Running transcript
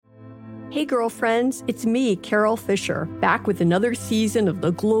Hey girlfriends, it's me, Carol Fisher, back with another season of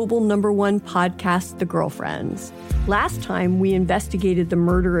the global #1 podcast, The Girlfriends. Last time, we investigated the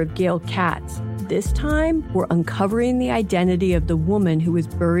murder of Gail Katz. This time, we're uncovering the identity of the woman who was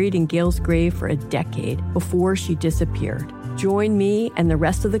buried in Gail's grave for a decade before she disappeared. Join me and the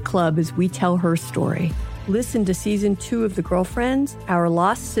rest of the club as we tell her story. Listen to Season 2 of The Girlfriends, Our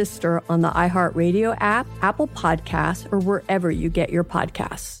Lost Sister on the iHeartRadio app, Apple Podcasts, or wherever you get your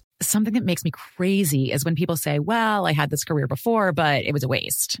podcasts. Something that makes me crazy is when people say, well, I had this career before, but it was a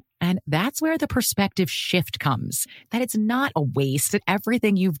waste. And that's where the perspective shift comes, that it's not a waste, that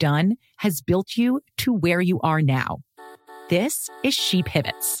everything you've done has built you to where you are now. This is She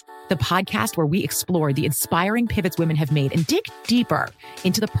Pivots, the podcast where we explore the inspiring pivots women have made and dig deeper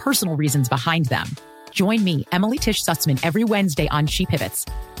into the personal reasons behind them. Join me, Emily Tish Sussman, every Wednesday on She Pivots.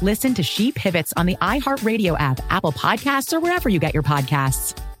 Listen to She Pivots on the iHeartRadio app, Apple Podcasts, or wherever you get your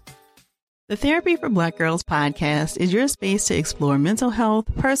podcasts. The Therapy for Black Girls podcast is your space to explore mental health,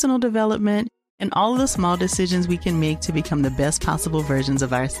 personal development, and all of the small decisions we can make to become the best possible versions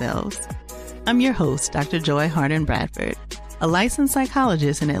of ourselves. I'm your host, Dr. Joy Harden Bradford, a licensed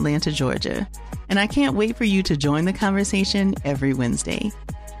psychologist in Atlanta, Georgia, and I can't wait for you to join the conversation every Wednesday.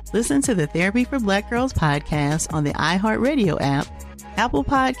 Listen to the Therapy for Black Girls podcast on the iHeartRadio app, Apple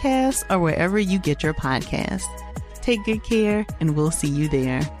Podcasts, or wherever you get your podcasts. Take good care, and we'll see you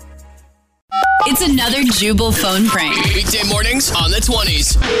there. It's another Jubal phone prank. Weekday mornings on the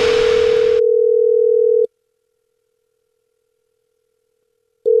 20s.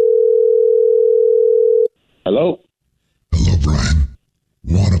 Hello? Hello, Brian.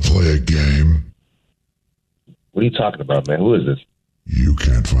 Want to play a game? What are you talking about, man? Who is this? You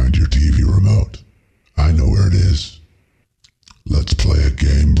can't find your TV remote. I know where it is. Let's play a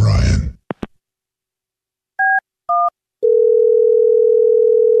game, Brian.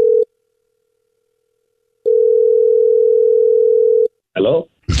 Hello?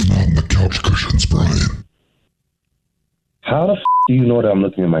 It's not in the couch cushions, Brian. How the do you know that I'm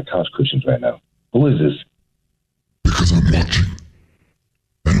looking at my couch cushions right now? Who is this? Because I'm watching.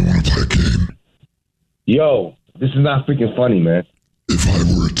 And I want to play a game. Yo, this is not freaking funny, man. If I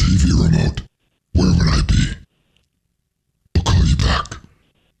were a TV remote, where would I be? I'll call you back.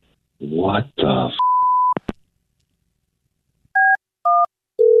 What the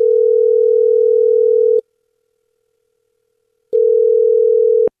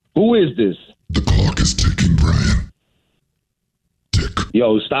Who is this? The clock is ticking, Brian. Tick.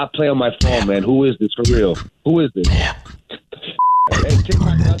 Yo, stop playing on my phone, man. Who is this for real? Who is this? Talk. I put the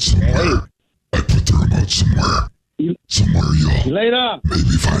remote somewhere. I put the remote somewhere. Somewhere you'll Elena!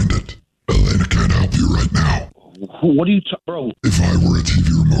 maybe find it. Elena can't help you right now. What are you bro? If I were a TV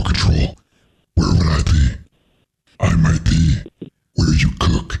remote control, where would I be? I might be where you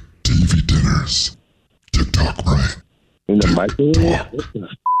cook TV dinners. TikTok, Brian. In the microwave? Talk.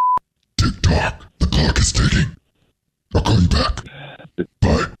 TikTok. The clock is ticking. I'll call you back.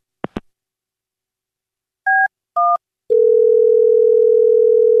 Bye.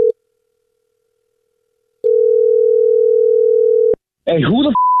 Hey, who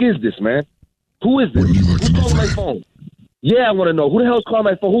the is this, man? Who is this? Who's calling my phone? Yeah, I want to know. Who the hell's calling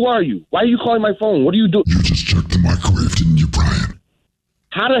my phone? Who are you? Why are you calling my phone? What are you doing? You just checked the microwave, didn't you, Brian?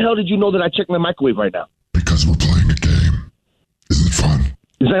 How the hell did you know that I checked my microwave right now? Because we're playing a game. Isn't it fun?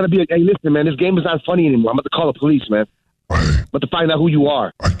 It's not going to be hey, listen, man, this game is not funny anymore. I'm about to call the police, man. I'm about to find out who you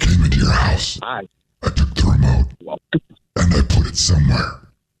are. I came into your house. All right. I took the remote. And I put it somewhere.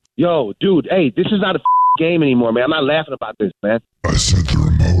 Yo, dude, hey, this is not a game anymore, man. I'm not laughing about this, man. I said the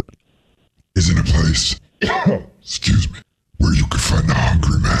remote is in a place, excuse me, where you could find a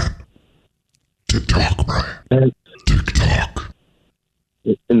hungry man. TikTok, Brian. TikTok.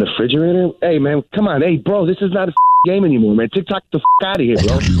 In the refrigerator? Hey, man, come on. Hey, bro, this is not a game anymore, man. TikTok the out of here,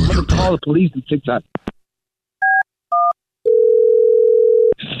 bro. I'm going to call the police and TikTok.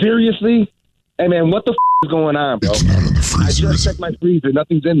 Seriously? Hey, man, what the is going on, bro? It's not in the freezer. I just checked my freezer.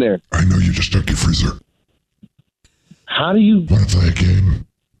 Nothing's in there. I know you just checked your freezer. How do you... Want to play a game?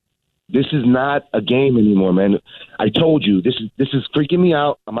 This is not a game anymore, man. I told you, this is freaking me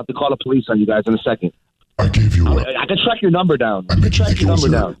out. I'm about to call the police on you guys in a second. I gave you I can track your number down. I made you think it was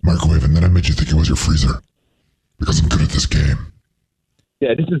your microwave, and then I made you think it was your freezer. Because I'm good at this game.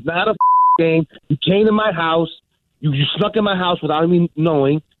 Yeah, this is not a game. You came to my house. You snuck in my house without me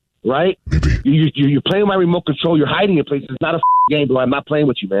knowing, right? Maybe. You're playing my remote control. You're hiding in places. It's not a game, bro. I'm not playing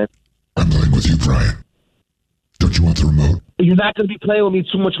with you, man. I'm playing with you, Brian. Don't you want the remote? You're not going to be playing with me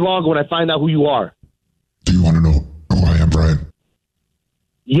too much longer when I find out who you are. Do you want to know who I am, Brian?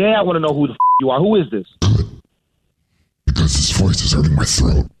 Yeah, I want to know who the you are. Who is this? Good. Because this voice is hurting my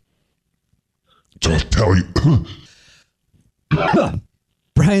throat. So I'll tell you.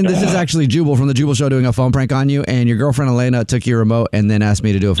 Brian, this is actually Jubal from the Jubal Show doing a phone prank on you, and your girlfriend Elena took your remote and then asked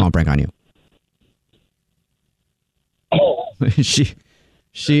me to do a phone prank on you. She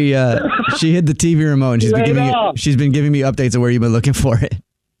hid the TV remote, and she's been giving me updates of where you've been looking for it.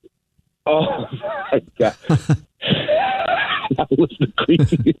 Oh my God. That was the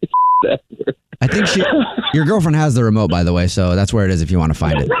creepiest ever. I think your girlfriend has the remote, by the way, so that's where it is if you want to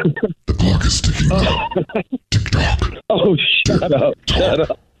find it. The clock is ticking down. TikTok. Oh, shut up.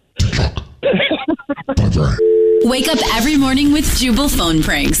 TikTok. Bye-bye. Wake up every morning with Jubal Phone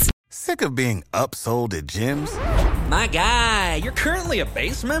Pranks. Sick of being upsold at gyms? My guy, you're currently a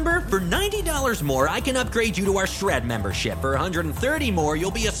base member? For $90 more, I can upgrade you to our Shred membership. For $130 more,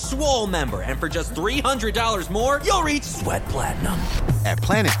 you'll be a Swole member. And for just $300 more, you'll reach Sweat Platinum. At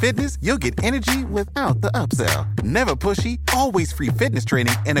Planet Fitness, you'll get energy without the upsell. Never pushy, always free fitness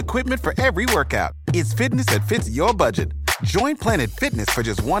training and equipment for every workout. It's fitness that fits your budget. Join Planet Fitness for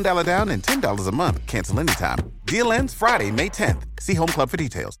just $1 down and $10 a month. Cancel anytime. Deal ends Friday, May 10th. See Home Club for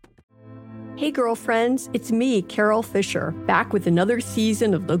details. Hey girlfriends, it's me, Carol Fisher, back with another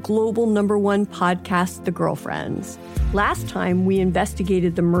season of the global #1 podcast, The Girlfriends. Last time, we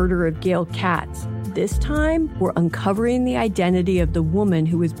investigated the murder of Gail Katz. This time, we're uncovering the identity of the woman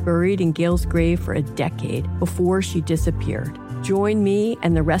who was buried in Gail's grave for a decade before she disappeared. Join me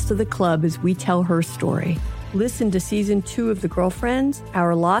and the rest of the club as we tell her story. Listen to Season 2 of The Girlfriends,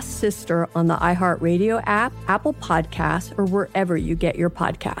 Our Lost Sister on the iHeartRadio app, Apple Podcasts, or wherever you get your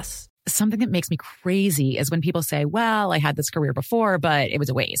podcasts. Something that makes me crazy is when people say, well, I had this career before, but it was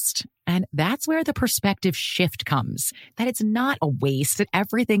a waste. And that's where the perspective shift comes, that it's not a waste, that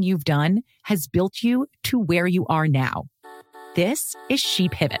everything you've done has built you to where you are now. This is She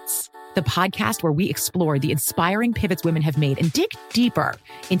Pivots, the podcast where we explore the inspiring pivots women have made and dig deeper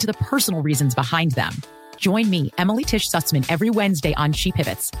into the personal reasons behind them. Join me, Emily Tish Sussman, every Wednesday on She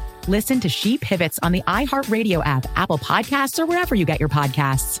Pivots. Listen to She Pivots on the iHeartRadio app, Apple Podcasts, or wherever you get your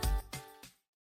podcasts.